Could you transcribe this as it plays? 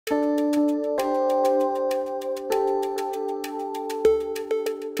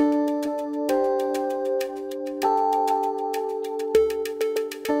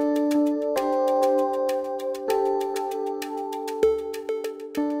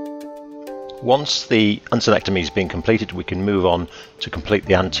Once the uncinectomy has been completed, we can move on to complete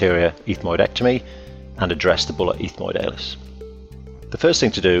the anterior ethmoidectomy and address the bulla ethmoidalis. The first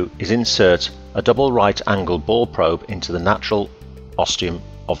thing to do is insert a double right angle ball probe into the natural ostium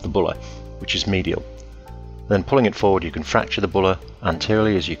of the bulla, which is medial. Then pulling it forward, you can fracture the bulla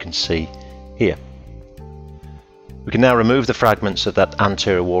anteriorly, as you can see here. We can now remove the fragments of that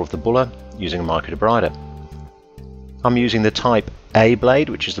anterior wall of the bulla using a microdebrider. I'm using the type A blade,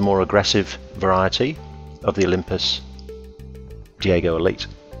 which is the more aggressive variety of the Olympus Diego Elite.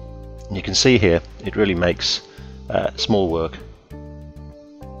 And you can see here it really makes small work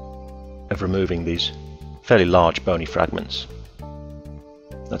of removing these fairly large bony fragments.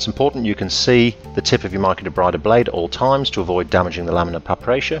 That's important. You can see the tip of your microdebrider blade at all times to avoid damaging the lamina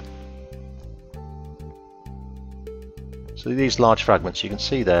papyracea. So these large fragments you can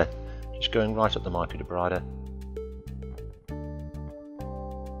see there, just going right up the microdebrider.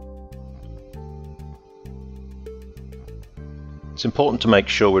 It's important to make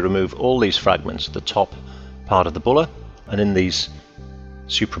sure we remove all these fragments at the top part of the bulla and in these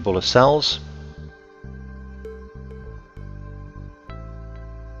suprabullar cells.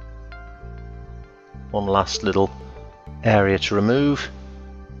 One last little area to remove,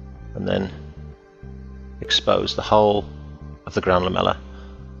 and then expose the whole of the ground lamella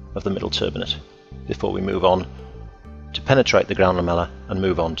of the middle turbinate before we move on to penetrate the ground lamella and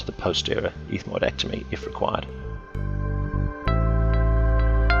move on to the posterior ethmoidectomy if required.